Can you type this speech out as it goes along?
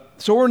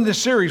So we're in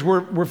this series.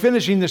 We're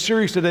finishing the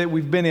series today.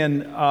 We've been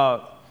in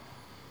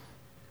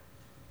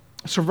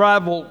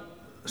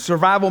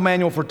survival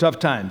manual for tough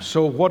times.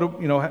 So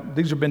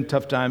these have been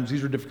tough times.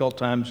 These are difficult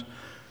times.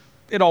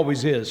 It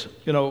always is.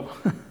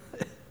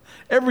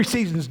 Every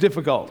season is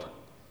difficult.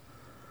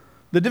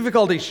 The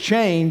difficulties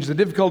change. The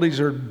difficulties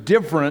are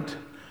different.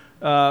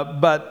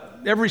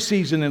 But every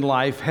season in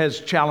life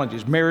has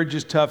challenges. Marriage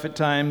is tough at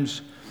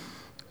times.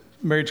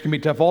 Marriage can be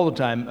tough all the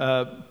time.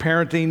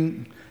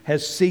 Parenting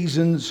has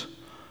seasons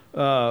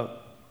of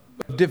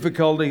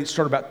difficulty. It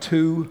starts about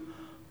 2,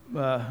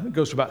 it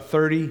goes to about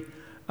 30.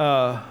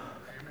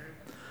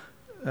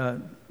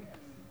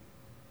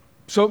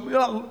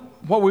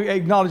 What we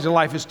acknowledge that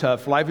life is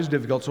tough, life is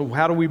difficult. So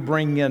how do we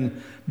bring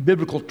in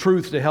biblical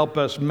truth to help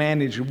us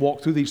manage and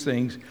walk through these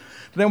things?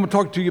 Today I'm going to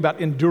talk to you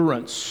about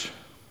endurance.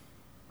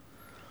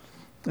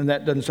 And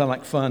that doesn't sound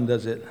like fun,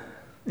 does it?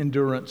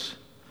 Endurance.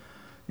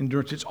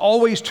 It's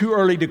always too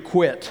early to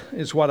quit,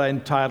 is what I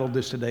entitled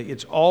this today.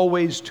 It's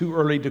always too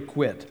early to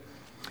quit.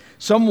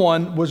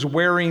 Someone was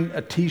wearing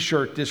a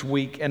t-shirt this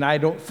week, and I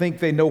don't think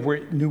they knew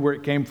where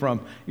it came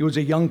from. It was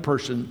a young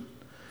person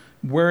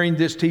wearing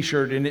this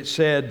t-shirt, and it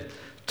said,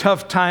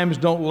 "Tough times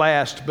don't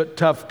last, but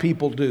tough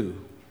people do."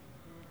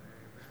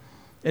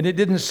 And it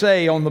didn't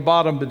say on the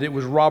bottom that it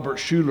was Robert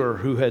Schuller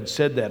who had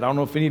said that. I don't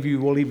know if any of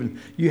you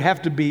you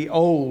have to be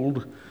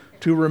old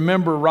to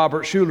remember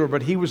Robert Schuller,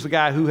 but he was the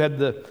guy who had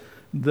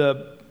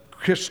the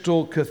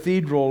Crystal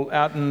Cathedral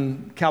out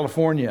in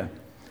California.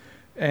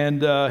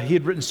 And he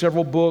had written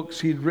several books.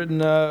 He had written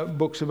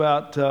books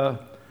about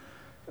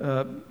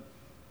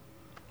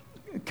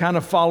kind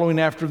of following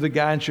after the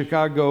guy in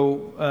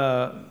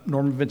Chicago,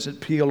 Norman Vincent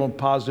Peale, on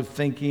positive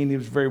thinking. He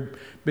was very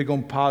big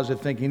on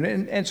positive thinking.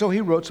 And so he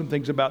wrote some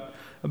things about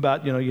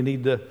you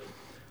need to,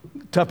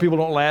 tough people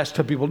don't last,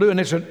 tough people do. And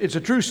it's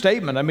a true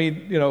statement. I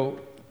mean,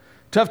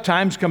 tough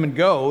times come and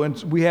go,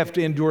 and we have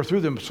to endure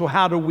through them. So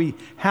how do we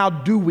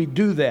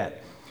do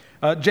that?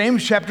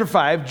 James chapter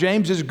 5,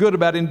 James is good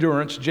about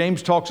endurance.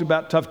 James talks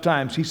about tough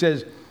times. He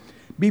says,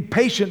 "Be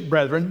patient,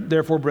 brethren,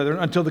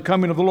 until the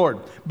coming of the Lord.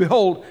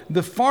 Behold,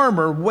 the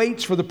farmer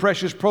waits for the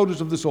precious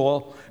produce of the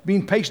soil,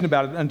 being patient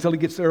about it until it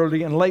gets the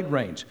early and late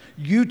rains.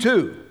 You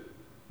too,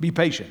 be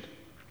patient.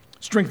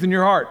 Strengthen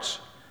your hearts,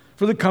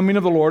 for the coming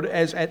of the Lord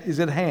is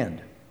at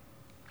hand.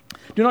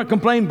 Do not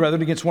complain,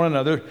 brethren, against one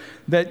another,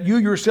 that you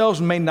yourselves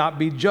may not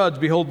be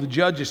judged. Behold, the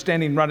judge is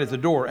standing right at the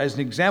door. As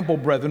an example,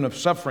 brethren, of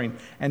suffering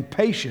and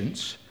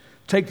patience,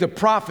 take the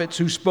prophets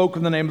who spoke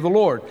in the name of the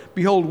Lord.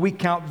 Behold, we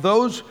count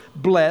those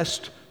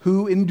blessed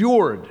who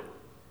endured.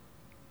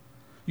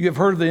 You have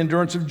heard of the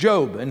endurance of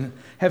Job and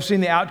have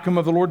seen the outcome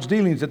of the Lord's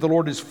dealings, that the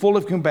Lord is full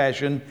of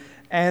compassion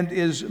and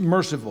is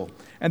merciful."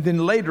 And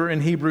then later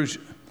in Hebrews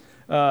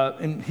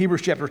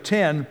chapter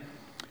 10,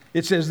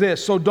 it says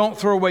this, "So don't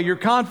throw away your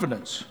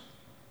confidence.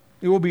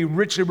 It will be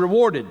richly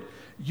rewarded.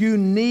 You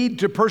need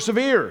to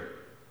persevere,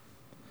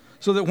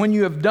 so that when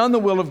you have done the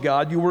will of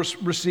God, you will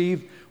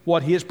receive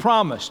what He has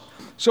promised."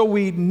 So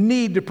we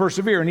need to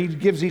persevere. And he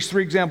gives these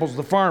 3 examples.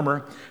 The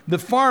farmer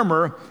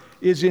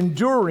is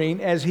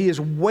enduring as he is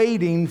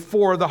waiting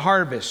for the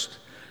harvest.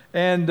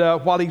 And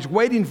while he's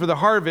waiting for the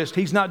harvest,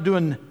 he's not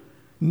doing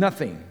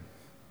nothing.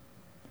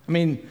 I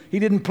mean, he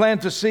didn't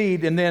plant the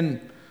seed and then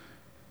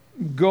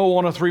go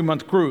on a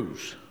 3-month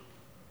cruise.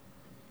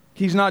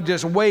 He's not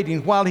just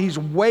waiting. While he's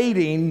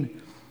waiting,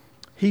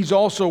 he's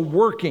also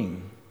working.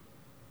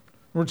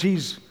 In other words,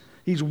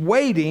 he's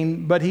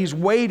waiting, but he's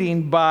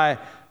waiting by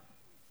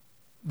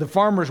the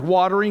farmer's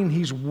watering,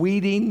 he's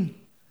weeding,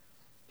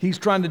 he's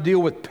trying to deal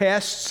with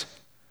pests,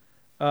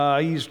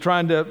 he's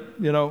trying to,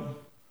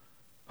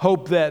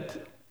 hope that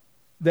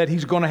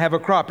he's going to have a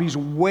crop. He's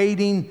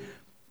waiting,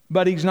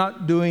 but he's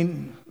not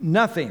doing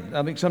nothing.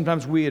 I think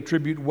sometimes we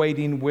attribute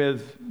waiting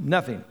with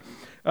nothing.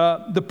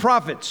 The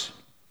prophets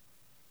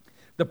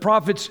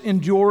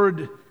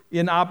endured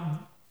in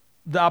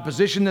the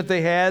opposition that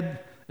they had,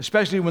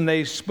 especially when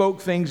they spoke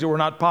things that were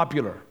not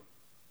popular.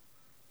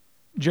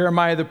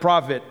 Jeremiah the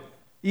prophet,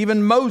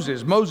 even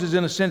Moses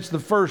in a sense the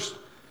first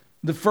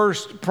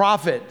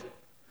prophet.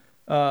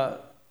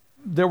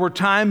 There were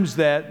times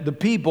that the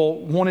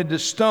people wanted to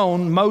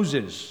stone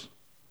Moses,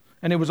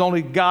 and it was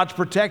only God's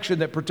protection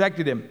that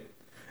protected him.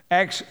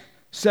 Acts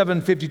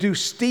 7:52,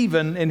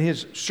 Stephen in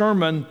his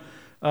sermon,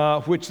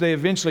 which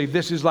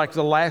this is like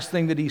the last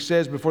thing that he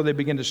says before they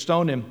begin to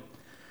stone him.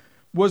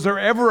 "Was there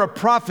ever a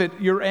prophet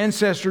your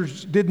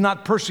ancestors did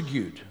not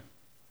persecute?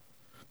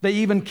 They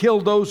even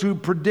killed those who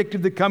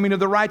predicted the coming of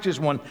the righteous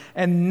one.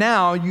 And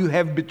now you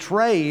have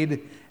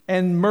betrayed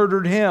and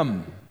murdered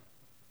him."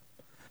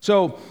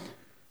 So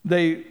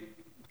they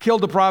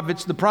killed the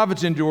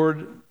prophets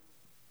endured,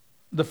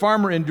 the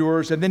farmer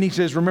endures, and then he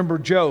says, remember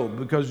Job,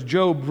 because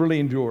Job really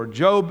endured.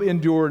 Job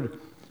endured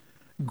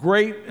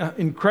great,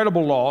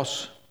 incredible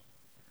loss,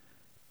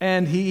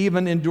 and he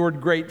even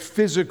endured great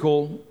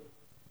physical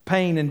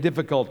pain and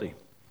difficulty.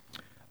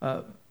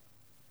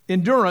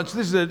 Endurance,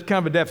 this is a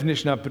kind of a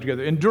definition I've put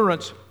together.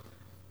 Endurance,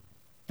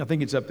 I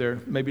think it's up there.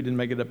 Maybe it didn't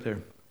make it up there.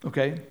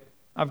 Okay,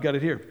 I've got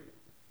it here.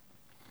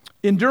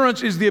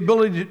 Endurance is the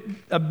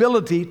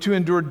ability to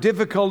endure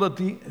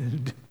difficulty.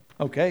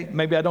 Okay,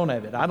 maybe I don't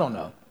have it. I don't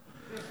know.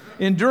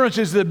 Endurance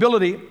is the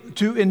ability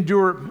to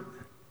endure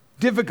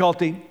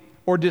difficulty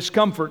or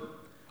discomfort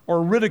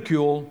or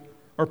ridicule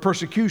or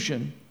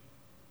persecution,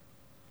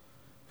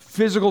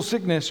 physical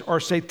sickness or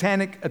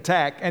satanic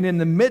attack, and in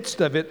the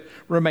midst of it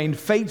remain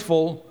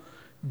faithful,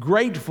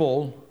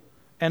 grateful,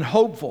 and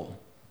hopeful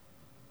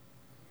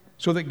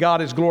so that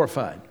God is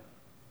glorified.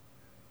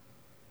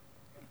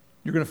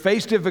 You're going to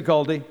face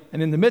difficulty,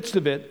 and in the midst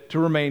of it, to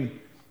remain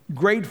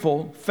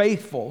grateful,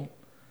 faithful,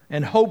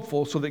 and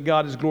hopeful so that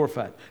God is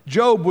glorified.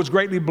 Job was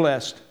greatly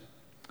blessed,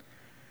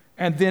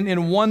 and then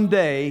in one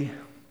day,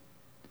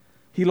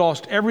 he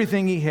lost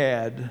everything he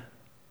had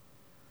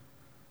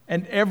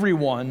and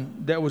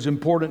everyone that was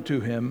important to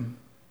him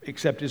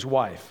except his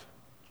wife.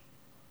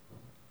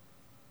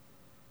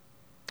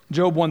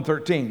 Job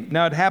 1:13.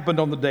 Now it happened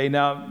on the day.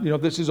 Now,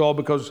 this is all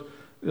because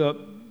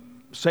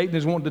Satan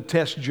is wanting to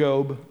test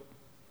Job.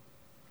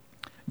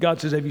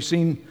 God says, have you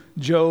seen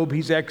Job?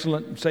 He's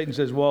excellent. And Satan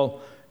says,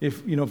 well,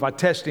 if I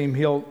test him,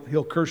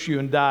 he'll curse you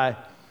and die.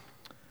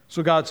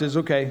 So God says,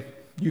 okay,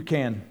 you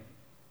can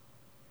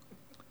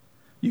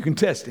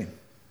test him.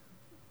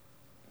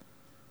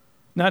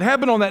 Now it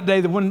happened on that day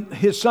that when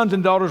his sons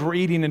and daughters were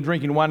eating and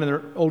drinking wine in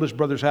their oldest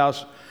brother's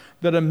house,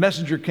 that a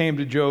messenger came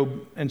to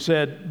Job and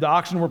said, the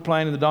oxen were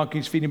playing and the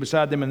donkeys feeding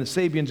beside them, and the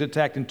Sabeans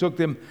attacked and took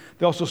them.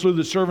 They also slew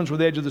the servants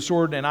with the edge of the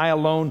sword, and I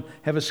alone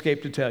have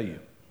escaped to tell you.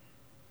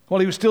 While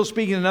he was still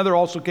speaking, another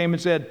also came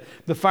and said,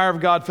 the fire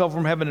of God fell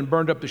from heaven and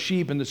burned up the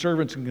sheep and the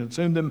servants and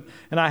consumed them,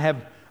 and I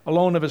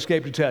alone have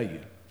escaped to tell you.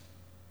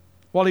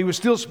 While he was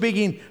still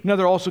speaking,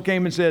 another also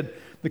came and said,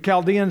 the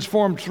Chaldeans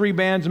formed 3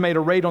 bands and made a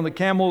raid on the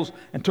camels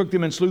and took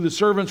them and slew the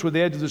servants with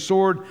the edge of the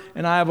sword,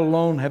 and I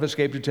alone have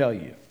escaped to tell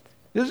you.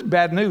 This is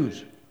bad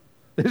news.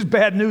 This is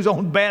bad news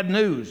on bad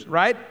news,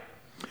 right?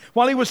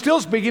 While he was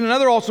still speaking,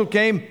 another also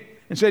came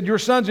and said, your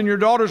sons and your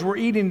daughters were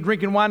eating and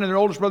drinking wine in their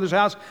oldest brother's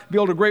house.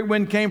 Behold, a great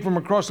wind came from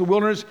across the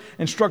wilderness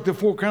and struck the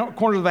 4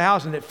 corners of the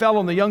house, and it fell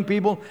on the young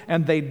people,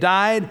 and they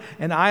died,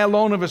 and I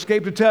alone have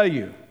escaped to tell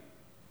you.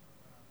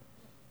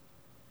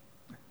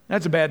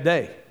 That's a bad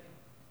day.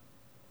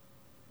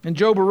 And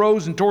Job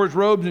arose and tore his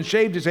robes and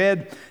shaved his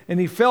head, and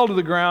he fell to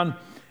the ground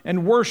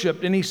and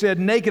worshiped. And he said,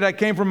 naked I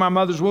came from my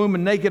mother's womb,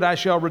 and naked I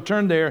shall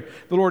return there.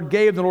 The Lord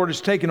gave, the Lord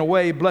has taken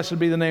away. Blessed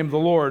be the name of the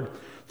Lord.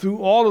 Through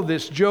all of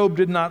this, Job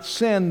did not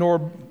sin,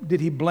 nor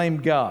did he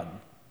blame God.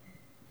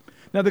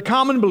 Now, the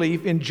common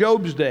belief in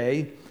Job's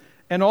day,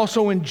 and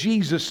also in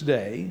Jesus'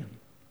 day,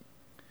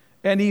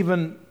 and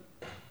even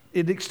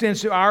it extends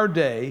to our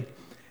day,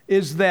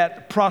 is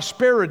that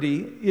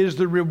prosperity is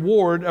the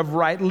reward of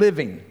right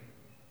living.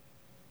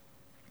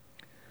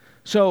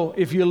 So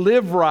if you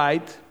live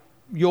right,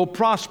 you'll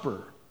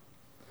prosper.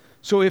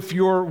 So if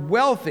you're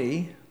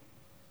wealthy,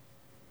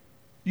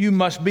 you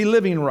must be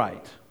living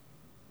right.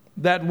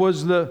 That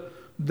was the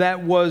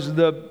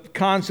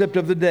concept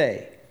of the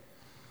day.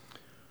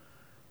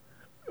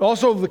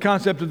 Also, the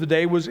concept of the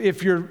day was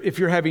if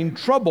you're having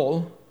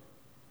trouble,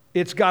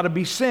 it's got to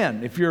be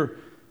sin. If you're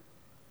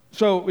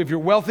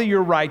wealthy,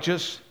 you're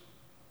righteous.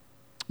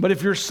 But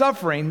if you're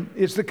suffering,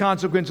 it's the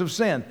consequence of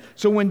sin.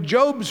 So when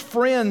Job's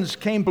friends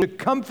came to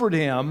comfort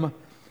him,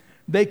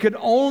 they could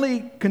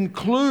only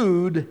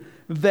conclude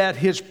that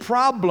his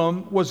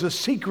problem was a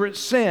secret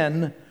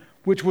sin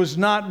which was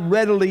not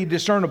readily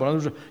discernible. In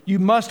other words, you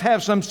must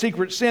have some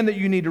secret sin that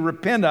you need to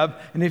repent of,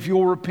 and if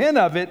you'll repent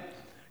of it,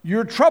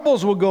 your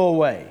troubles will go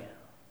away.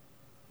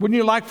 Wouldn't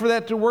you like for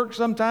that to work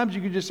sometimes?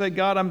 You could just say,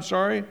 God, I'm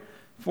sorry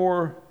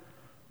for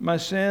my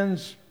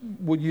sins.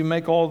 Would you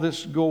make all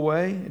this go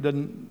away? It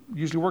doesn't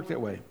usually work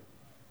that way.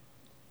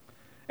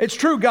 It's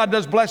true, God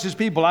does bless his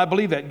people. I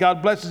believe that.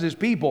 God blesses his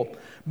people.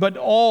 But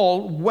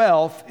all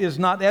wealth is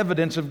not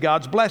evidence of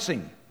God's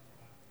blessing,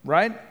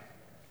 right?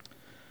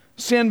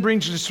 Sin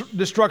brings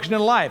destruction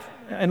in life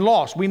and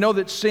loss. We know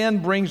that sin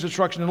brings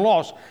destruction and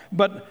loss,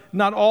 but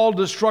not all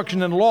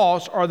destruction and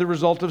loss are the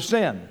result of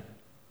sin.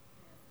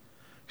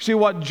 See,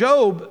 what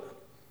Job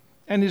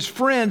and his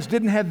friends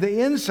didn't have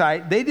the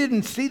insight, they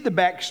didn't see the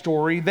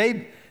backstory,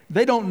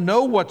 they don't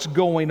know what's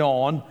going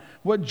on.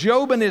 What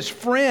Job and his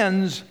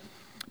friends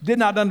did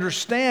not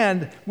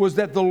understand was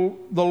that the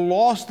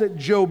loss that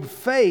Job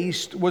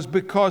faced was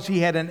because he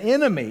had an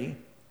enemy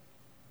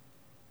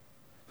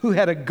who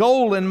had a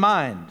goal in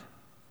mind.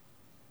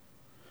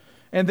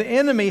 And the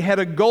enemy had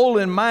a goal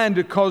in mind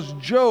to cause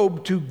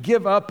Job to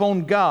give up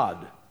on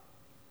God,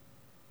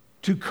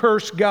 to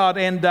curse God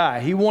and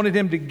die. He wanted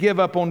him to give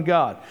up on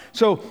God.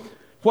 So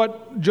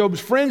what Job's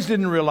friends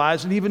didn't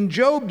realize, and even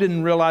Job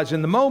didn't realize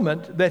in the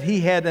moment, that he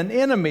had an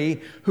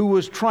enemy who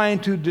was trying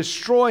to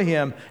destroy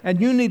him.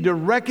 And you need to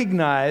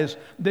recognize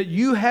that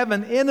you have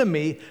an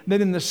enemy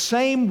that in the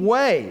same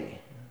way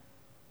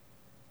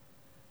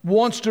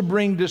wants to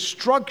bring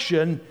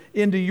destruction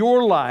into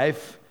your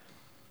life,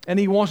 and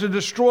he wants to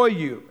destroy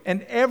you.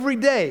 And every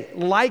day,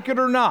 like it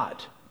or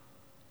not,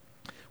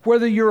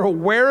 whether you're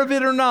aware of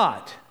it or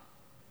not,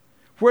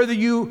 whether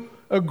you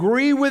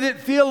agree with it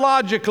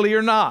theologically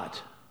or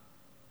not,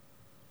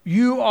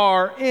 You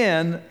are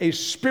in a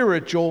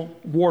spiritual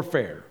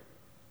warfare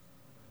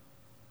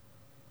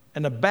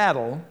and a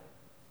battle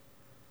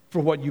for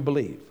what you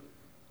believe.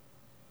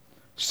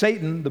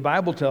 Satan, the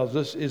Bible tells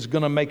us, is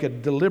going to make a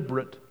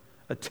deliberate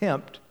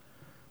attempt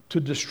to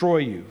destroy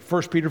you.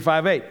 1 Peter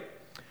 5:8.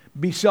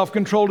 Be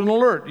self-controlled and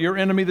alert. Your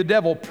enemy, the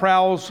devil,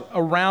 prowls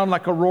around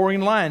like a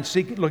roaring lion,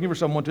 looking for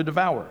someone to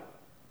devour.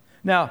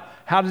 Now,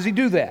 how does he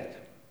do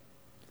that?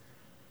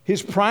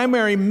 His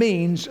primary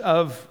means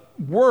of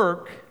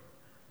work,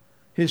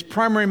 his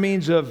primary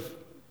means of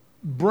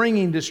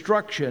bringing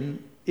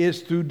destruction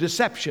is through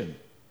deception.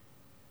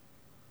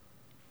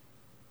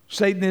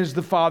 Satan is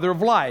the father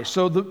of lies.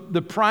 So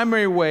the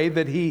primary way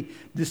that he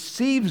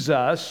deceives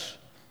us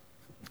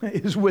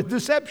is with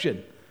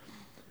deception.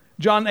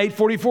 John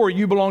 8:44,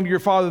 you belong to your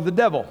father, the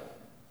devil,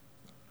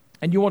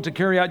 and you want to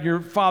carry out your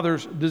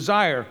father's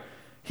desire.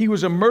 He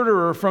was a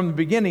murderer from the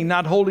beginning,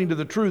 not holding to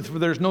the truth, for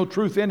there's no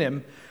truth in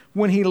him.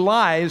 When he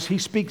lies, he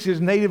speaks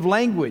his native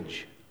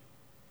language,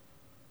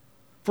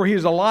 for he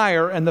is a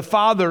liar and the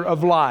father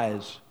of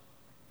lies.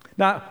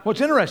 Now, what's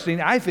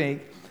interesting, I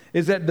think,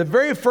 is that the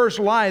very first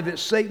lie that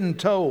Satan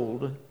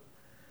told,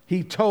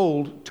 he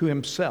told to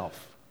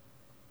himself.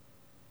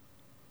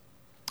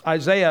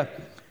 Isaiah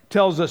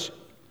tells us,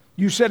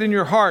 you said in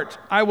your heart,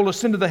 I will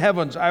ascend to the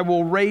heavens. I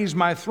will raise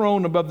my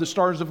throne above the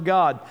stars of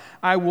God.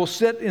 I will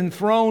sit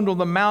enthroned on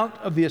the mount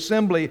of the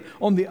assembly,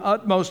 on the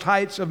utmost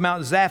heights of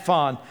Mount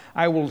Zaphon.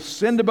 I will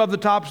ascend above the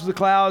tops of the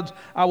clouds.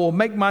 I will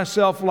make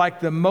myself like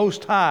the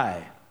Most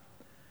High.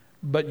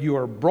 But you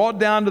are brought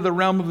down to the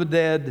realm of the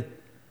dead,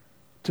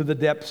 to the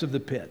depths of the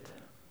pit.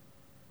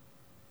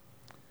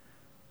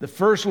 The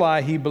first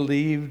lie he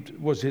believed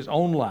was his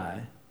own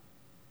lie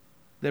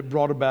that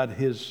brought about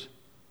his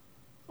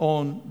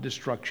own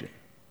destruction.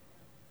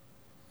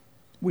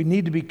 We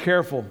need to be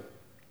careful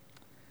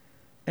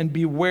and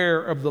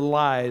beware of the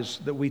lies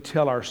that we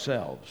tell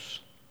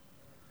ourselves.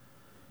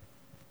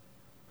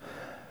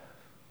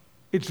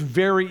 It's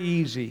very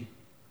easy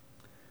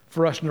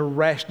for us to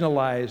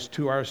rationalize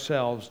to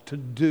ourselves to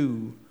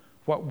do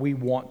what we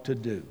want to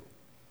do.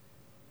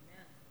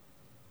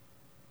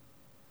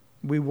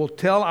 We will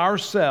tell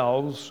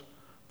ourselves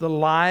the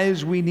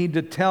lies we need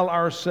to tell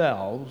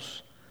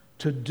ourselves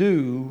to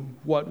do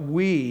what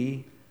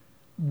we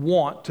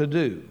want to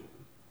do.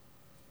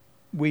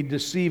 We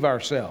deceive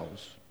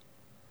ourselves.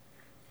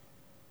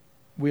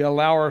 We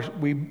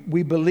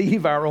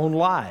believe our own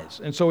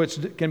lies, and so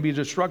it can be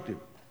destructive.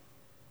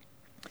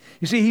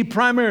 You see, he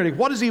primarily,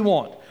 what does he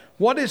want?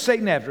 What is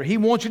Satan after? He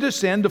wants you to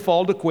sin, to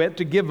fall, to quit,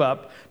 to give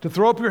up, to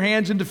throw up your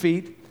hands in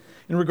defeat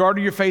in regard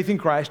to your faith in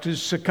Christ, to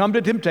succumb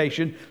to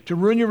temptation, to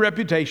ruin your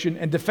reputation,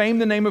 and defame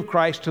the name of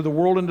Christ to the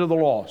world and to the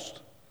lost.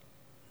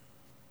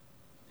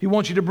 He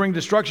wants you to bring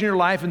destruction in your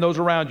life and those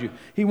around you.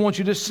 He wants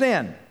you to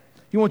sin.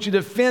 He wants you to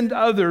offend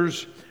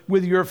others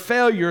with your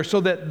failure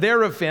so that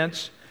their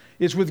offense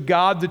is with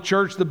God, the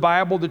church, the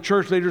Bible, the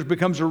church leaders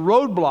becomes a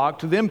roadblock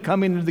to them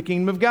coming into the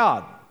kingdom of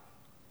God.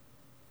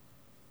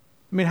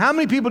 I mean, how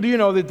many people do you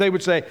know that they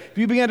would say, if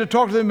you began to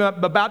talk to them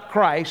about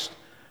Christ,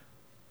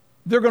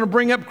 they're going to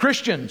bring up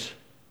Christians?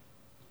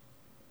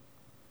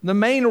 The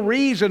main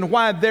reason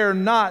why they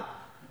don't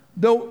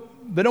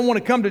want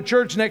to come to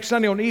church next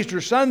Sunday on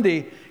Easter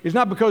Sunday is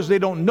not because they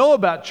don't know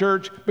about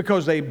church,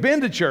 because they've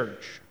been to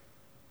church.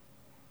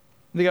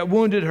 They got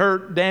wounded,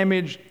 hurt,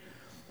 damaged.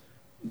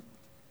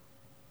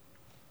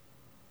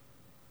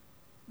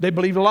 They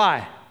believed a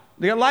lie.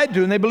 They got lied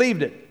to and they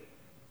believed it.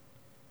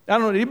 I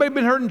don't know, anybody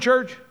been hurt in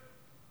church?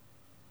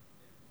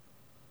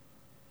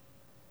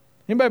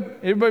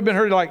 Everybody been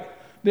hurt like,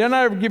 did I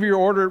not ever give you your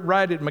order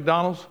right at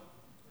McDonald's?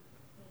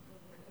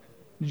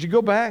 Did you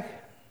go back?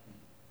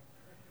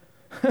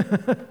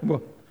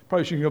 Well,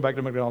 probably shouldn't go back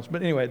to McDonald's.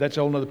 But anyway, that's a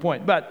whole other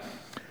point. But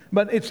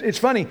it's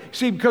funny.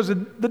 See, because the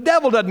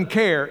devil doesn't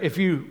care if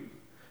you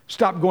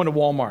stop going to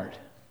Walmart.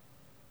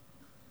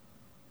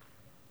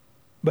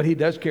 But he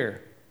does care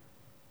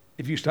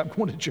if you stop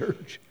going to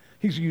church.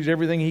 He's going to use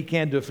everything he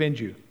can to offend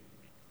you.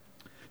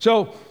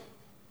 So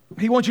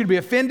he wants you to be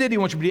offended. He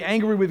wants you to be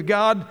angry with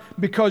God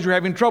because you're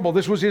having trouble.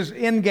 This was his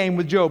end game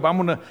with Job.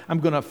 I'm going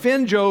to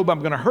offend Job. I'm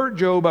going to hurt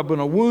Job. I'm going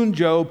to wound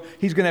Job.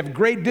 He's going to have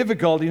great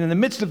difficulty. And in the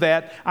midst of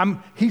that,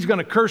 he's going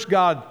to curse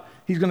God.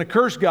 He's going to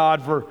curse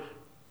God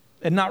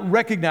and not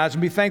recognize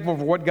and be thankful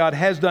for what God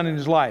has done in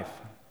his life.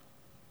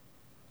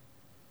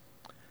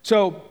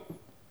 So,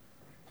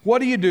 what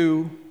do you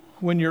do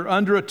when you're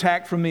under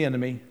attack from the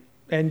enemy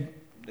and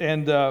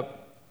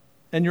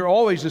you're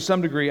always, to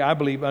some degree, I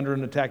believe, under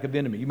an attack of the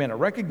enemy? You may not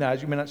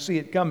recognize, you may not see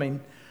it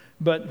coming,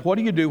 but what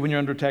do you do when you're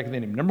under attack of the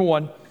enemy? Number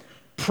one,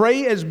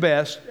 pray as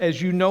best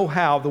as you know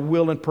how the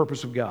will and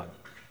purpose of God.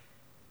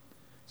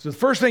 So the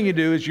first thing you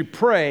do is you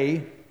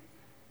pray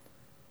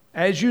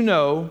as you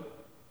know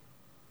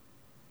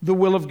the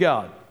will of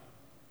God.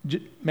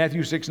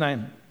 Matthew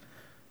 6:9.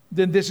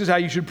 Then this is how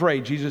you should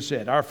pray, Jesus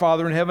said. Our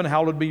Father in heaven,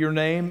 hallowed be your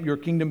name. Your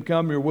kingdom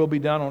come, your will be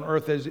done on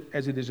earth as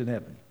it is in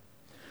heaven.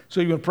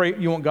 So you're going to pray,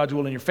 you want God's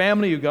will in your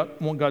family,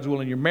 want God's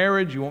will in your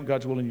marriage, you want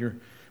God's will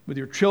with with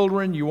your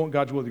children. You want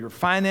God's will with your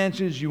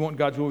finances. You want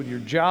God's will with your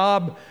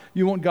job.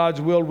 You want God's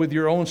will with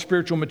your own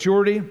spiritual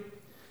maturity.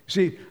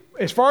 See,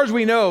 as far as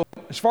we know,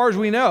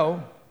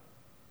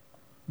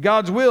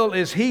 God's will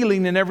is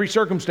healing in every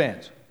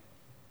circumstance.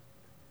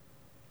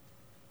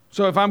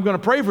 So if I'm going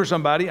to pray for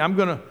somebody, I'm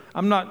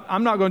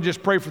not going to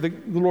just pray for the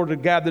Lord to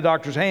guide the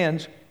doctor's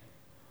hands.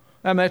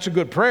 I mean, that's a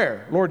good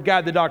prayer. Lord,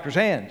 guide the doctor's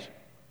hands.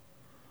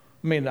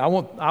 I mean, I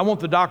want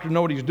the doctor to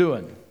know what he's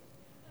doing.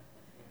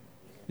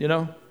 You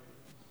know?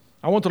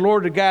 I want the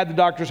Lord to guide the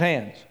doctor's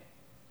hands.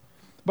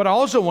 But I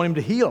also want him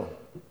to heal.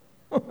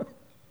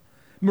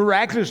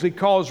 Miraculously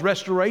cause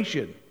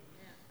restoration.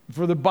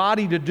 For the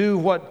body to do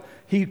what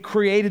he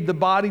created the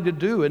body to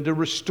do and to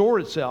restore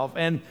itself.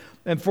 And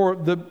for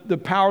the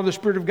power of the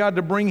Spirit of God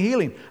to bring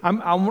healing. I'm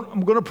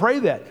going to pray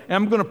that. And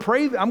I'm going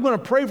to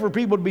pray for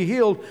people to be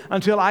healed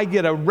until I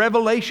get a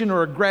revelation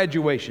or a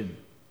graduation.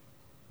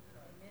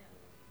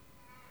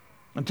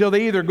 Until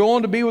they either go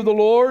on to be with the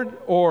Lord,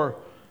 or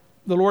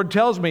the Lord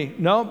tells me,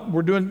 no,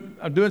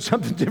 I'm doing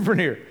something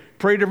different here.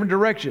 Pray a different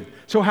direction.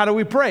 So how do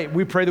we pray?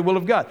 We pray the will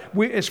of God.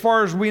 As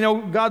far as we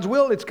know God's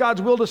will, it's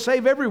God's will to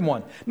save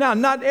everyone. Now,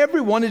 not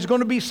everyone is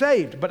going to be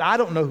saved, but I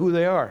don't know who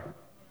they are.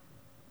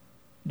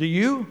 Do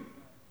you?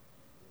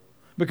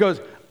 Because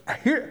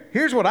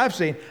here's what I've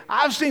seen.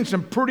 I've seen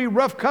some pretty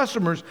rough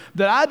customers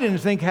that I didn't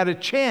think had a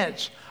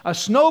chance, a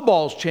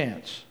snowball's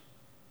chance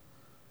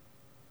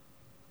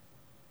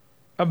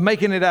of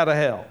making it out of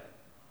hell.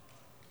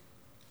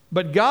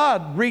 But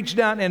God reached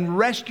down and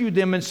rescued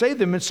them and saved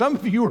them. And some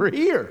of you are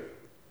here.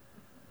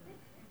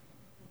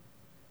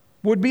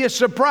 Would be a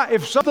surprise.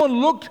 If someone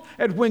looked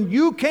at when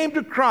you came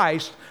to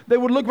Christ, they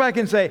would look back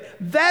and say,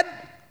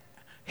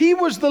 he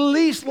was the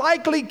least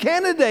likely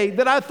candidate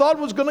that I thought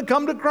was going to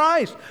come to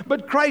Christ.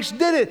 But Christ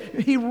did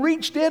it. He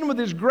reached in with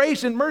his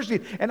grace and mercy.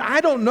 And I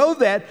don't know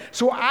that,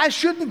 so I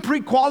shouldn't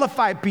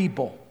pre-qualify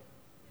people.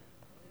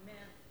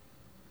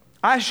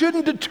 I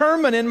shouldn't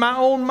determine in my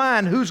own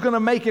mind who's going to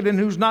make it and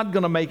who's not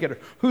going to make it, or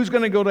who's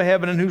going to go to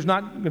heaven and who's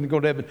not going to go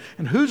to heaven,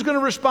 and who's going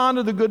to respond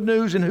to the good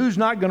news and who's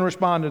not going to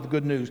respond to the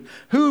good news,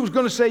 who's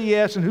going to say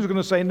yes and who's going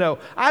to say no.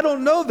 I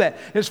don't know that.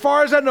 As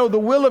far as I know, the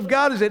will of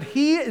God is that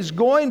He is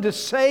going to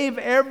save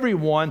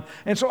everyone,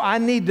 and so I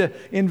need to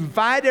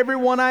invite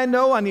everyone I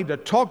know. I need to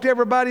talk to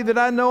everybody that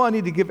I know. I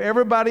need to give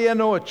everybody I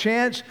know a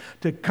chance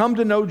to come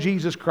to know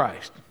Jesus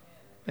Christ.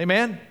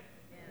 Amen?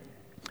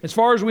 As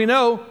far as we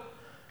know,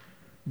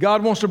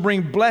 God wants to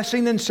bring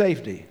blessing and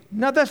safety.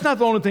 Now, that's not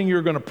the only thing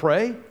you're going to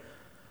pray.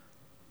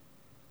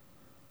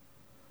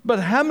 But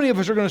how many of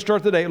us are going to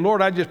start the day,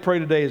 Lord, I just pray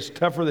today is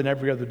tougher than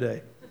every other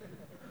day.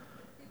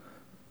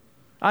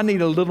 I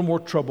need a little more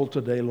trouble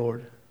today,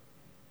 Lord.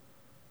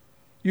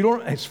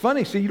 It's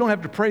funny, see, you don't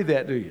have to pray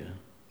that, do you?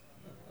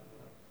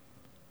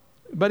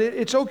 But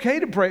it's okay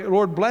to pray,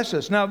 Lord, bless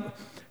us. Now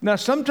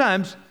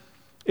sometimes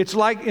it's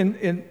like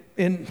in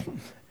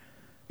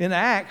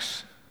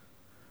Acts,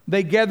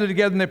 they gathered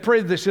together and they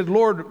prayed. They said,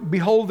 Lord,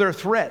 behold their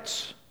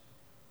threats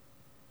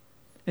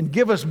and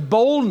give us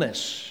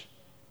boldness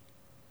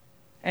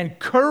and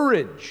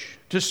courage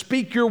to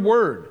speak your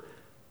word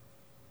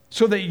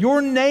so that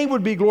your name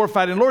would be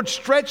glorified. And Lord,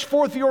 stretch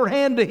forth your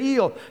hand to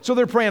heal. So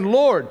they're praying,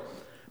 Lord,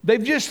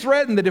 they've just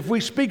threatened that if we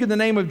speak in the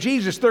name of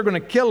Jesus, they're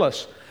going to kill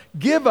us.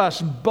 Give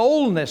us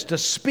boldness to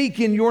speak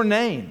in your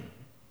name.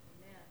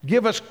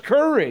 Give us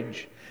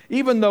courage.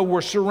 Even though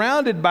we're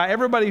surrounded by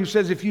everybody who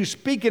says, if you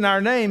speak in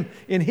our name,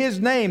 in His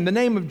name, the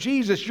name of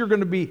Jesus, you're going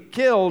to be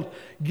killed.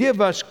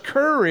 Give us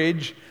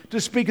courage to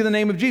speak in the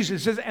name of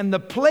Jesus. It says, and the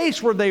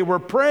place where they were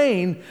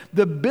praying,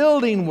 the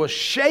building was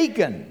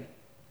shaken.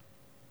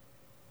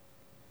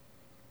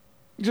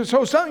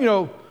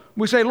 So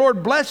we say,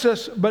 Lord, bless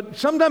us, but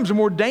sometimes a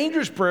more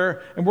dangerous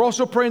prayer, and we're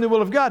also praying the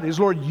will of God, is,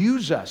 Lord,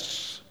 use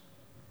us.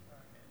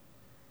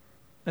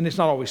 And it's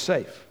not always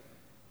safe.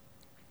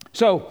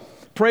 So,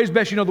 pray as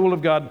best you know the will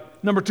of God.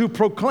 Number 2,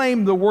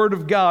 proclaim the word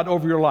of God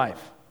over your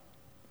life.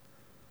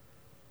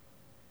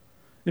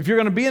 If you're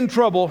going to be in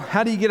trouble,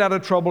 how do you get out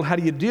of trouble? How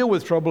do you deal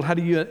with trouble? How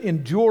do you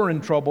endure in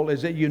trouble?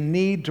 Is that you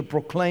need to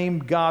proclaim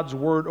God's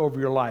word over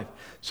your life.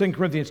 2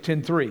 Corinthians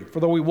 10:3.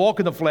 For though we walk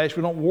in the flesh,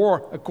 we don't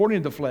war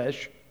according to the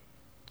flesh.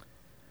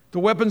 The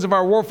weapons of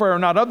our warfare are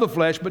not of the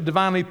flesh, but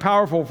divinely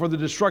powerful for the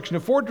destruction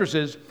of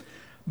fortresses.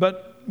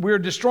 But we're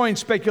destroying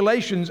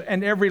speculations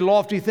and every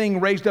lofty thing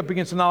raised up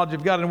against the knowledge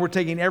of God, and we're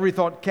taking every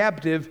thought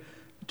captive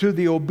to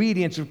the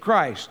obedience of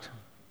Christ.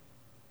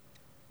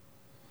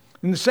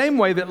 In the same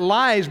way that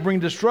lies bring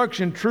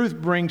destruction, truth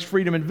brings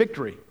freedom and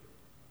victory.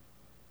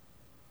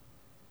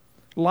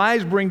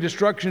 Lies bring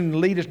destruction and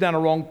lead us down a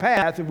wrong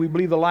path if we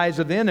believe the lies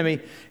of the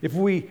enemy. If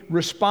we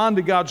respond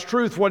to God's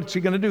truth, what's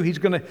He going to do? He's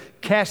going to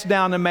cast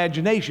down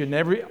imagination,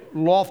 every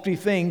lofty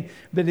thing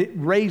that it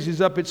raises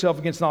up itself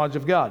against knowledge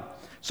of God.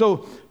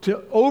 So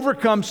to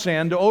overcome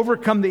sin, to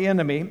overcome the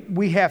enemy,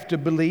 we have to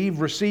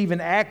believe, receive,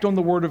 and act on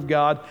the Word of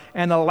God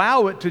and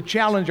allow it to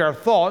challenge our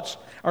thoughts,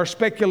 our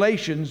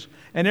speculations,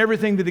 and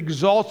everything that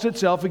exalts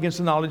itself against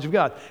the knowledge of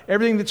God.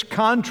 Everything that's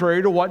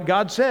contrary to what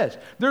God says.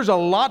 There's a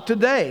lot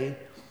today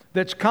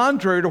that's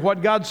contrary to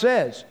what God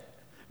says.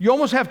 You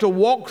almost have to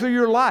walk through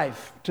your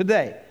life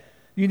today.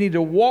 You need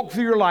to walk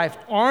through your life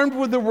armed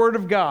with the Word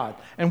of God.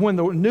 And when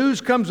the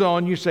news comes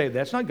on, you say,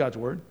 that's not God's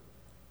Word.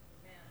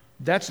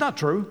 That's not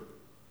true.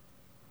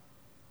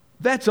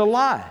 That's a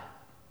lie.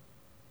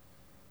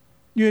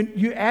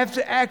 You have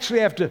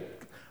to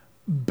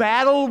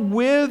battle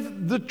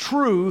with the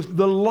truth,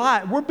 the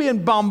lie. We're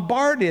being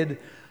bombarded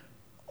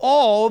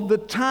all the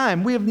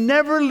time. We have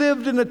never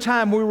lived in a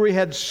time where we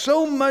had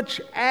so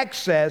much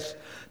access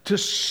to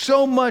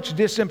so much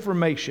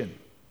disinformation.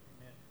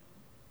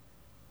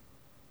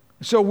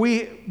 So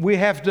we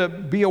have to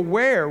be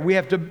aware. We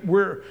have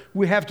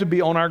to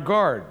be on our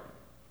guard.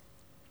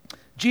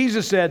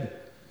 Jesus said,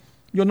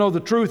 you'll know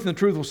the truth and the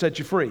truth will set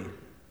you free.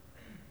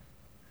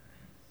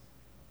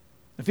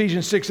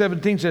 Ephesians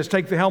 6:17 says,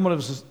 take the helmet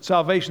of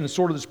salvation, the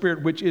sword of the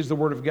Spirit, which is the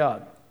Word of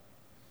God.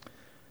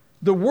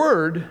 The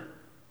Word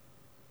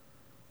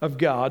of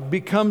God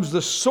becomes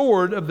the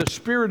sword of the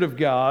Spirit of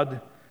God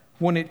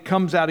when it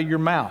comes out of your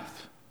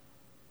mouth.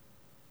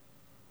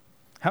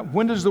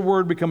 When does the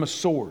Word become a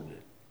sword?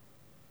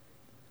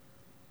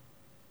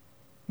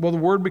 Well, the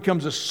Word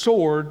becomes a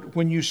sword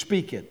when you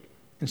speak it.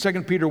 In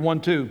 2 Peter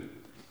 1:2,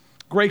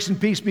 grace and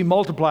peace be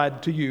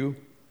multiplied to you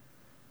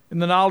in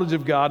the knowledge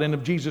of God and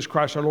of Jesus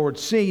Christ our Lord,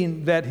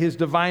 seeing that His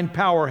divine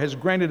power has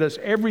granted us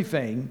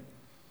everything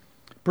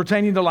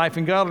pertaining to life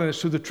and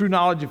godliness through the true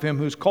knowledge of Him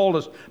who has called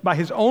us by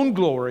His own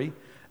glory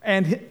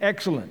and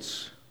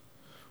excellence.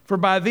 For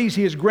by these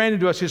He has granted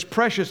to us His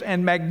precious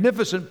and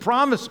magnificent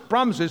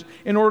promises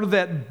in order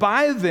that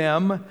by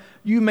them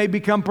you may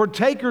become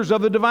partakers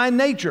of the divine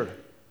nature.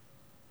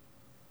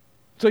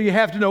 So you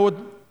have to know what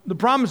the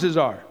promises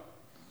are.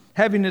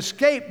 Having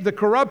escaped the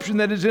corruption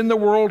that is in the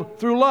world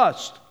through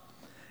lust.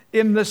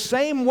 In the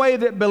same way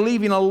that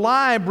believing a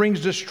lie brings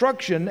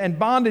destruction and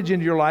bondage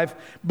into your life,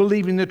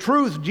 believing the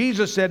truth,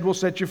 Jesus said, will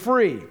set you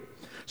free.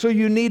 So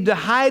you need to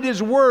hide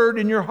His Word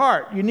in your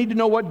heart. You need to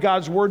know what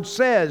God's Word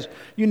says.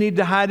 You need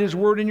to hide His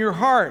Word in your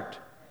heart,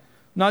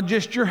 not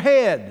just your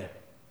head.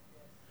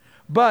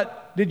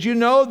 But did you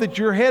know that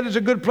your head is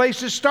a good place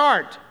to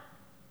start?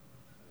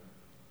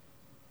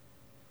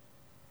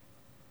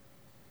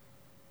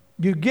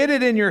 You get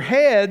it in your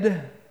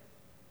head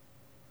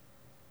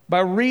by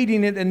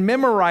reading it and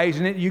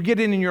memorizing it. You get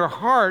it in your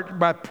heart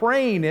by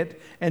praying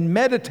it and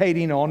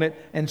meditating on it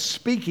and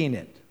speaking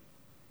it.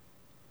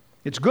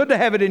 It's good to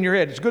have it in your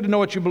head. It's good to know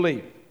what you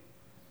believe.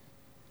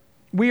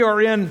 We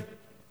are in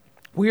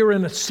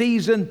a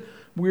season,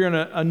 we're in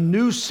a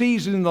new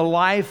season in the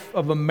life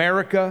of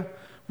America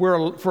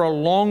where for a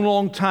long,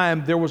 long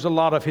time there was a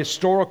lot of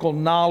historical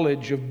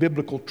knowledge of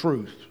biblical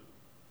truth.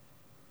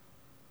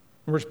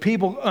 Whereas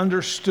people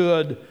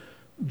understood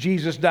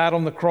Jesus died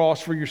on the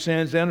cross for your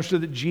sins. They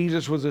understood that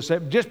Jesus was a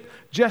Savior.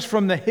 Just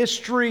from the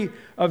history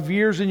of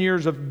years and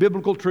years of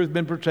biblical truth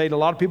been portrayed, a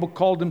lot of people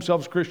called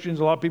themselves Christians.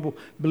 A lot of people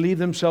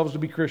believed themselves to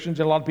be Christians,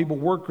 and a lot of people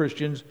were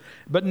Christians.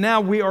 But now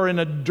we are in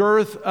a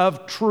dearth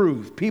of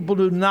truth. People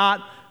do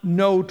not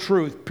know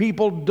truth.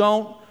 People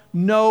don't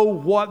know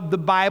what the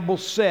Bible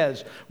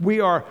says. We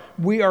are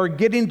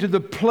getting to the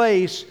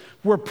place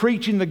where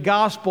preaching the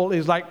gospel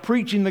is like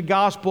preaching the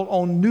gospel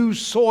on new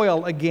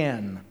soil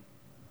again.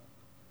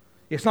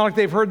 It's not like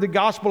they've heard the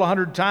gospel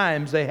 100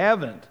 times. They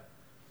haven't.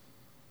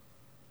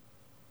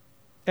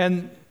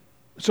 And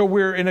so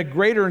we're in a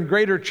greater and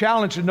greater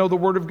challenge to know the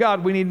Word of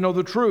God. We need to know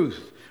the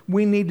truth.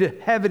 We need to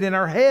have it in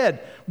our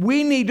head.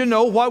 We need to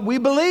know what we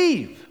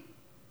believe.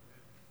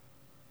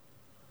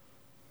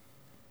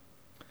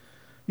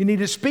 You need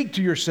to speak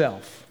to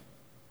yourself.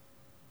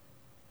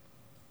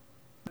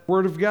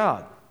 Word of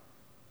God.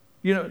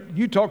 You know,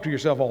 you talk to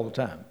yourself all the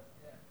time.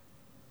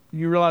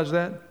 You realize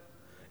that?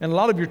 And a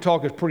lot of your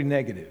talk is pretty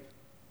negative.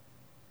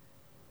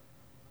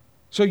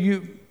 So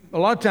a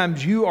lot of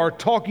times you are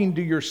talking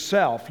to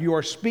yourself. You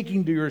are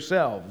speaking to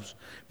yourselves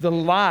the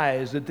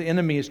lies that the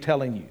enemy is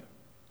telling you.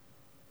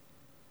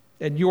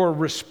 And you're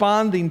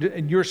responding to,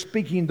 and you're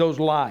speaking those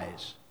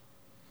lies.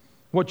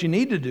 What you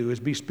need to do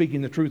is be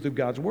speaking the truth of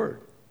God's Word.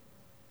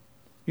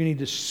 You need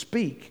to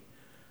speak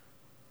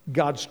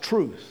God's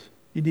truth.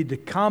 You need to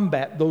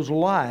combat those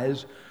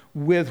lies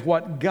with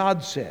what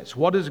God says.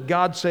 What does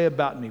God say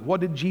about me?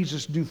 What did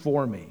Jesus do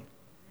for me?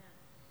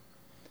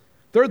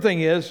 Third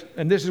thing is,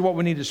 and this is what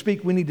we need to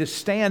speak, we need to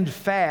stand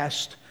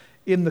fast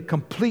in the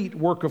complete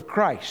work of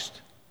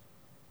Christ.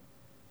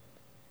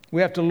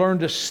 We have to learn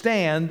to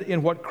stand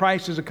in what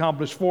Christ has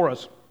accomplished for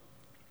us.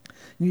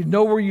 You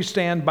know where you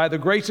stand by the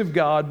grace of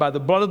God, by the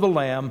blood of the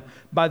Lamb,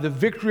 by the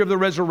victory of the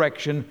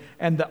resurrection,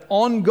 and the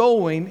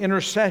ongoing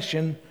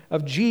intercession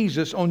of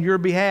Jesus on your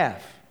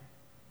behalf.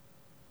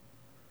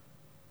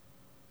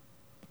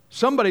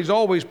 Somebody's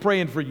always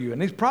praying for you,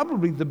 and he's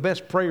probably the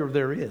best prayer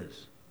there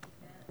is.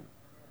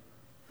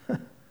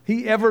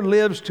 He ever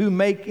lives to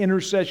make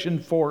intercession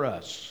for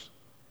us.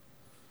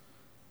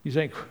 You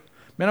think,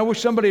 man, I wish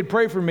somebody would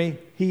pray for me.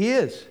 He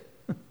is.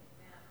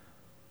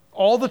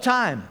 All the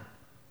time.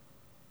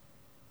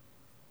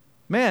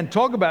 Man,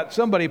 talk about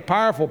somebody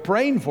powerful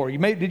praying for you.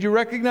 Did you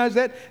recognize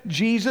that?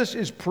 Jesus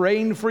is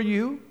praying for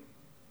you.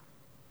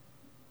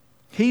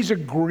 He's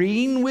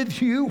agreeing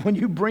with you when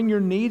you bring your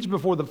needs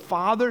before the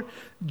Father,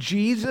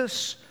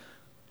 Jesus,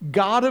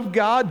 God of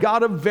God,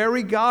 God of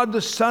very God,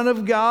 the Son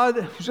of God,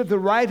 who's at the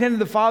right hand of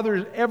the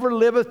Father, ever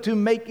liveth to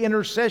make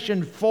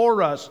intercession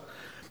for us.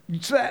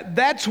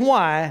 That's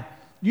why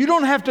you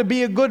don't have to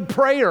be a good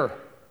prayer.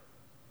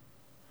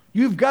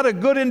 You've got a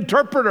good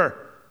interpreter.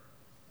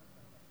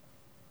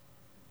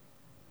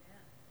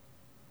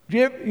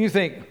 You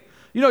think,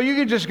 you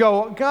can just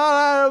go,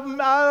 God,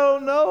 I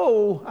don't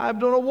know. I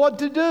don't know what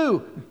to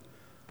do.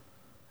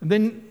 And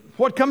then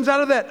what comes out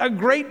of that? A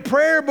great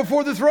prayer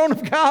before the throne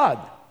of God.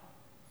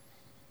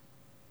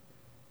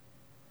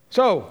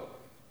 So,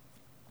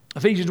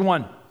 Ephesians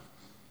 1.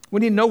 We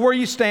need to know where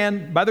you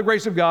stand by the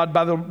grace of God,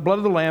 by the blood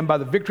of the Lamb, by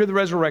the victory of the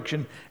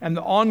resurrection, and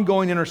the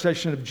ongoing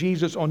intercession of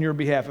Jesus on your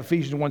behalf.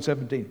 Ephesians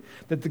 1:17.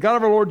 That the God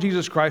of our Lord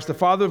Jesus Christ, the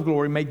Father of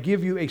glory, may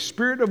give you a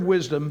spirit of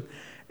wisdom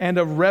and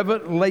of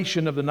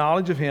revelation of the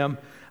knowledge of Him.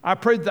 I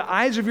pray that the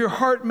eyes of your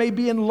heart may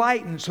be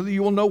enlightened so that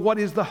you will know what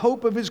is the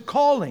hope of His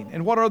calling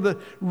and what are the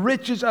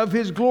riches of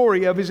His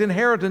glory, of His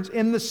inheritance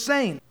in the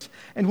saints,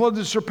 and what is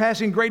the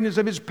surpassing greatness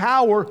of His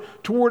power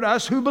toward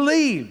us who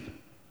believe.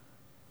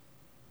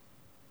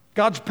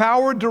 God's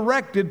power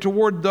directed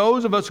toward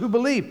those of us who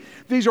believe.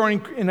 These are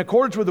in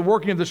accordance with the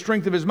working of the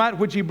strength of His might,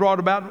 which He brought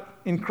about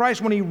in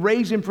Christ when He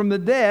raised Him from the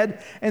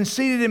dead and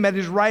seated Him at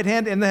His right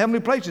hand in the heavenly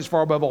places,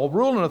 far above all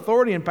rule and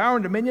authority and power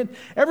and dominion,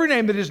 every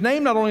name that is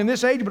named, not only in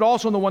this age, but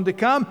also in the one to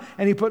come.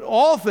 And He put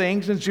all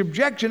things in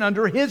subjection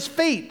under His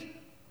feet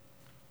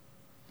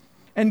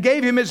and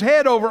gave Him His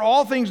head over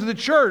all things to the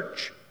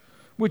church,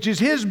 which is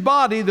His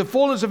body, the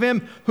fullness of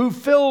Him who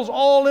fills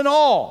all in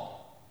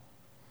all.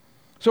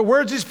 So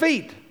where's His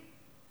feet?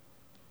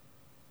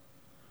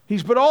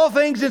 He's put all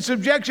things in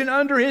subjection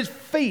under His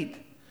feet.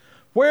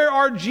 Where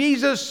are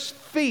Jesus'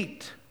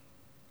 feet?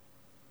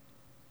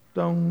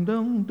 Dum,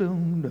 dum,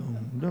 dum,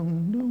 dum,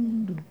 dum,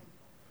 dum, dum.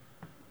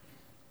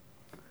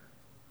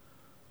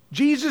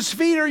 Jesus'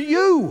 feet are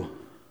you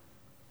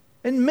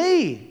and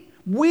me.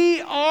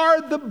 We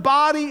are the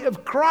body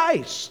of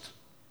Christ.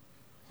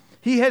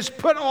 He has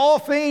put all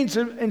things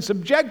in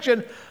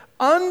subjection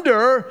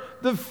under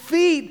the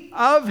feet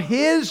of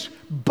His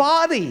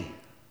body,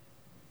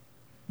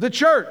 the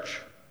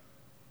church.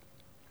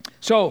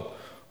 So,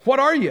 what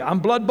are you? I'm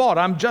blood bought.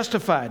 I'm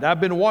justified. I've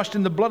been washed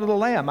in the blood of the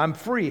Lamb. I'm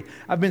free.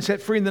 I've been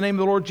set free in the name of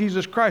the Lord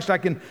Jesus Christ. I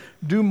can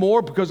do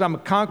more because I'm a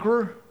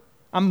conqueror.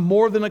 I'm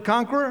more than a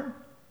conqueror.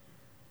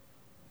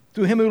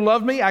 Through Him who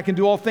loved me, I can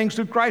do all things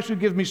through Christ who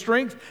gives me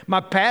strength.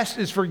 My past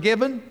is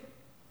forgiven.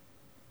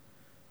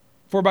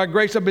 For by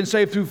grace I've been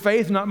saved through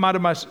faith, not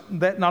of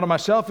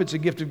myself. It's a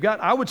gift of God.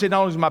 I would say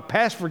not only is my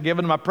past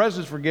forgiven, my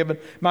present is forgiven,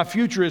 my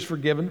future is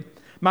forgiven.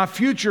 My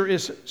future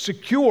is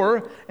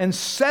secure and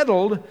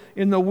settled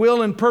in the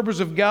will and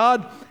purpose of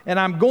God, and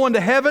I'm going to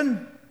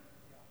heaven,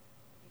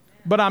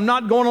 but I'm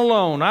not going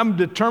alone. I'm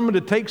determined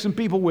to take some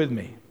people with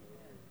me.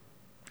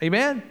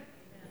 Amen?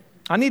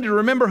 I need to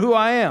remember who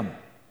I am.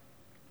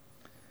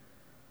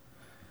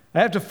 I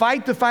have to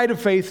fight the fight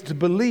of faith to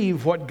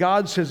believe what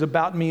God says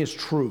about me is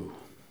true.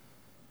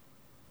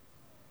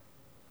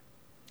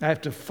 I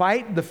have to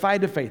fight the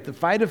fight of faith. The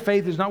fight of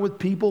faith is not with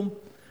people.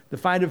 The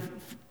fight of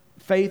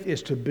faith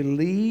is to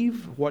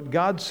believe what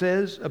God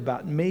says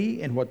about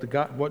me and what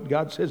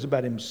God says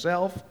about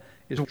Himself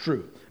is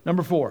true.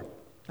 Number 4,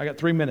 I got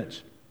 3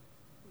 minutes.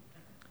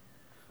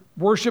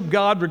 Worship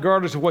God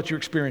regardless of what you're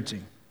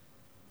experiencing.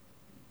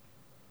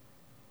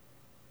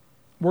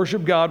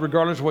 Worship God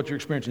regardless of what you're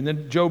experiencing.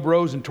 Then Job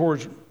rose and tore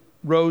his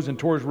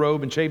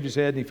robe and shaved his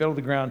head, and he fell to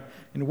the ground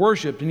and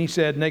worshipped. And he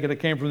said, naked I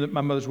came from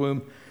my mother's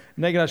womb,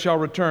 naked I shall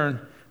return.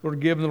 The Lord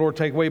give and the Lord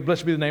take away.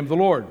 Blessed be the name of the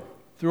Lord.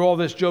 Through all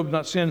this, Job did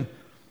not sin,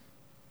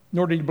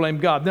 nor did he blame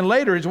God. Then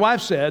later, his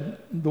wife said,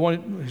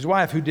 his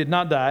wife who did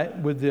not die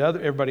with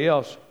everybody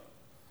else,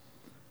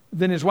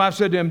 then his wife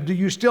said to him, do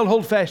you still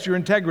hold fast to your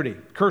integrity?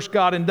 Curse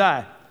God and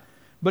die.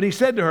 But he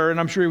said to her, and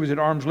I'm sure he was at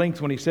arm's length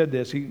when he said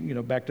this, he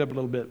backed up a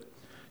little bit.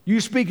 You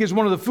speak as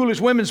one of the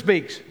foolish women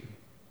speaks.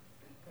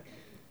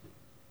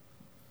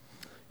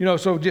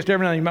 So just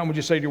every now and then you might want to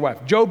just say to your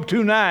wife, Job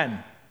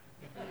 2:9.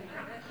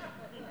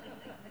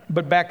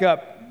 But back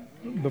up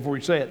before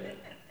you say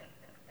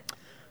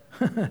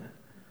it.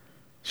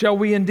 Shall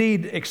we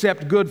indeed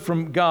accept good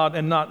from God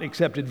and not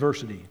accept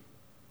adversity?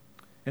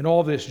 In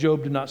all this,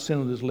 Job did not sin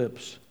with his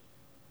lips.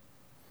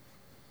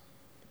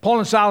 Paul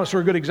and Silas are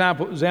a good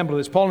example of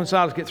this. Paul and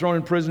Silas get thrown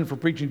in prison for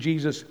preaching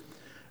Jesus,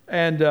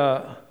 and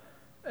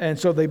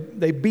so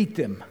they beat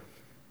them.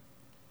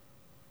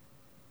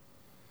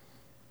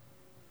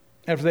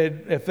 If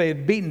they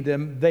had beaten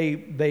them,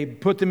 they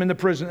put them in the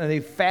prison and they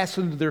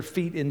fastened their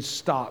feet in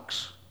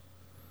stocks.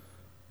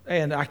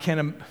 And I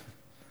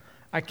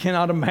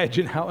cannot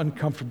imagine how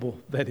uncomfortable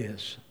that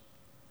is.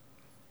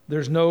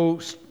 There's no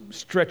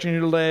stretching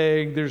your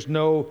leg. There's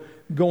no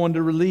going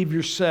to relieve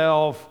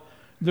yourself.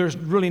 There's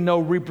really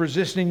no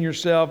repositioning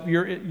yourself.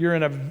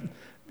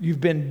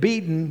 You've been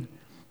beaten.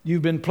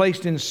 You've been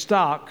placed in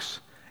stocks.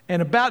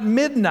 And about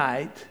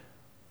midnight,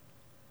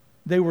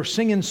 they were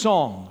singing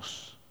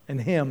songs and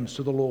hymns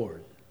to the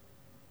Lord.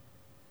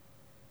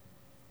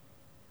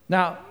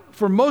 Now,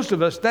 for most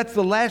of us, that's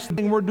the last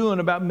thing we're doing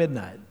about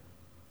midnight.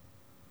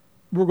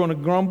 We're going to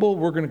grumble.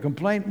 We're going to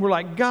complain. We're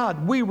like,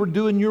 God, we were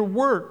doing your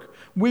work.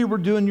 We were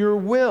doing your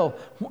will.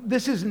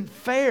 This isn't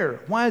fair.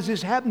 Why is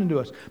this happening to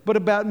us? But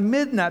about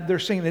midnight, they're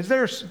singing. As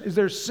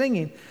they're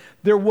singing,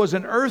 there was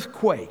an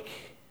earthquake.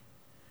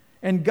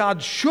 And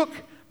God shook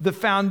the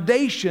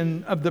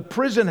foundation of the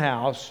prison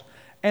house,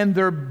 and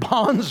their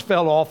bonds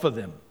fell off of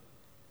them.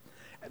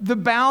 The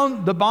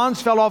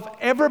bonds fell off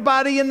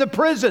everybody in the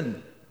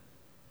prison.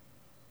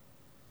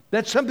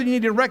 That's something you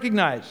need to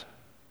recognize.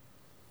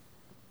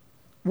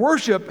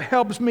 Worship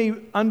helps me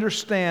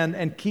understand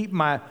and keep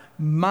my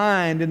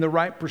mind in the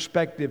right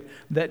perspective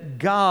that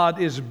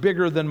God is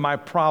bigger than my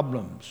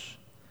problems.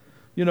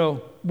 You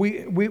know,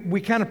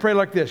 we kind of pray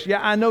like this. Yeah,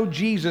 I know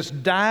Jesus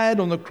died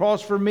on the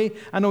cross for me.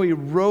 I know He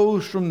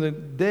rose from the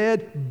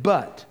dead,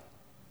 but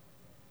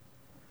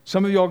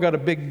some of y'all got a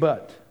big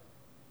but.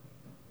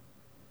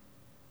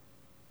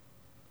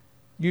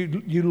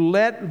 You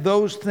let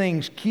those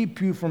things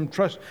keep you from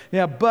trust.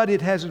 Yeah, but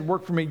it hasn't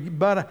worked for me.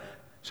 But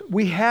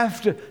we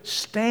have to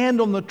stand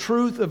on the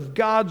truth of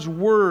God's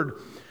Word.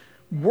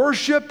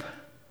 Worship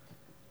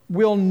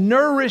will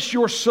nourish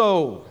your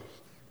soul.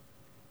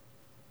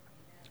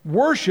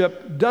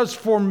 Worship does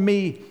for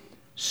me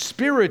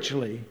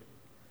spiritually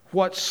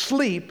what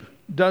sleep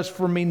does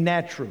for me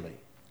naturally.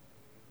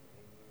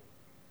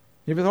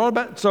 You ever thought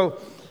about it?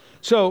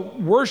 So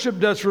worship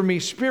does for me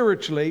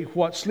spiritually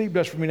what sleep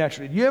does for me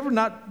naturally. You ever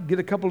not get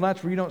a couple of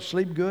nights where you don't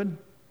sleep good?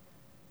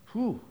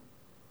 Whew,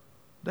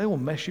 they will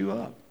mess you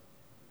up.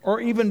 Or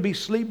even be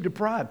sleep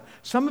deprived.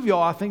 Some of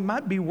y'all, I think,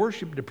 might be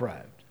worship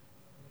deprived.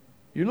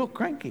 You're a little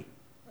cranky.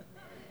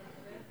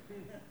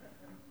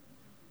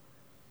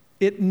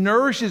 It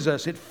nourishes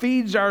us. It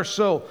feeds our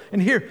soul.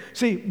 And here,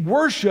 see,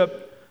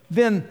 worship,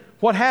 then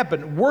what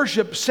happened?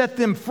 Worship set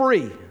them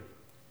free.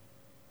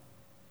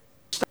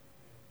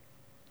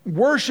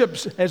 Worship,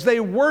 as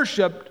they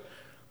worshiped,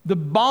 the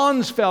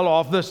bonds fell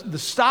off, the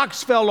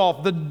stocks fell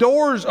off, the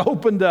doors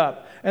opened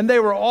up, and they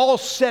were all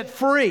set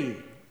free.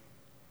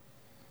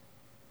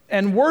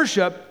 And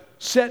worship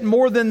set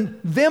more than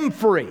them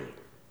free.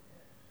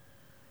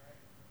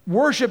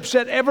 Worship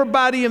set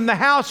everybody in the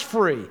house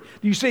free.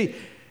 You see,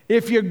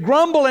 if you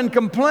grumble and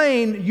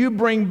complain, you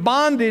bring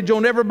bondage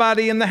on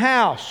everybody in the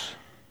house.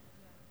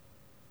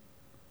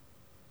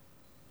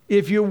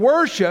 If you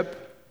worship,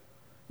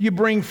 you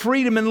bring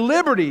freedom and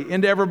liberty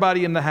into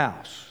everybody in the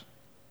house.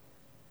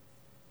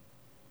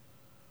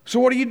 So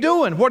what are you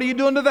doing? What are you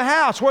doing to the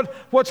house?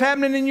 What's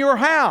happening in your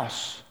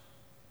house?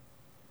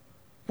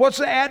 What's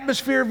the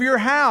atmosphere of your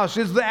house?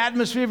 Is the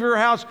atmosphere of your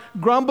house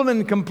grumbling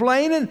and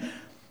complaining?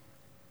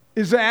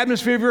 Is the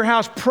atmosphere of your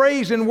house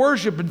praise and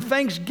worship and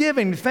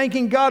thanksgiving,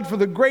 thanking God for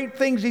the great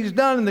things He's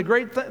done and the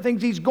great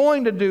things He's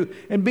going to do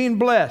and being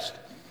blessed?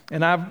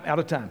 And I'm out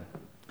of time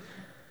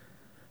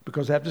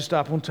because I have to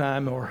stop on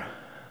time or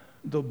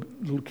the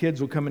little kids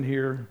will come in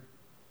here,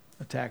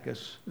 attack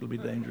us. It'll be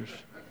dangerous.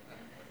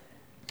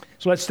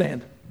 So let's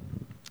stand.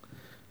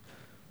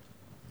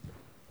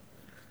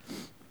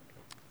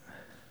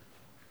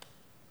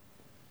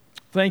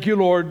 Thank you,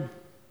 Lord,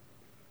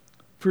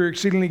 for your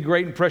exceedingly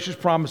great and precious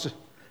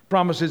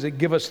promises that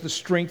give us the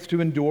strength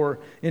to endure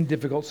in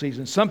difficult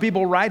seasons. Some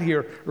people right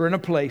here are in a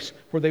place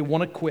where they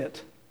want to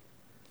quit.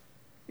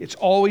 It's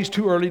always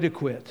too early to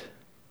quit.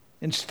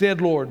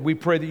 Instead, Lord, we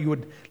pray that you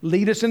would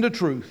lead us into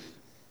truth,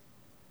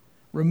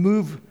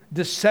 remove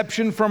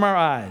deception from our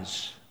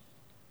eyes.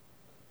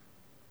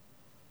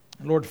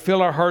 And Lord,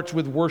 fill our hearts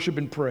with worship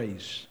and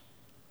praise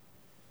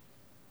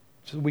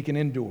so that we can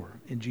endure.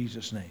 In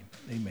Jesus' name,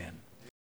 amen.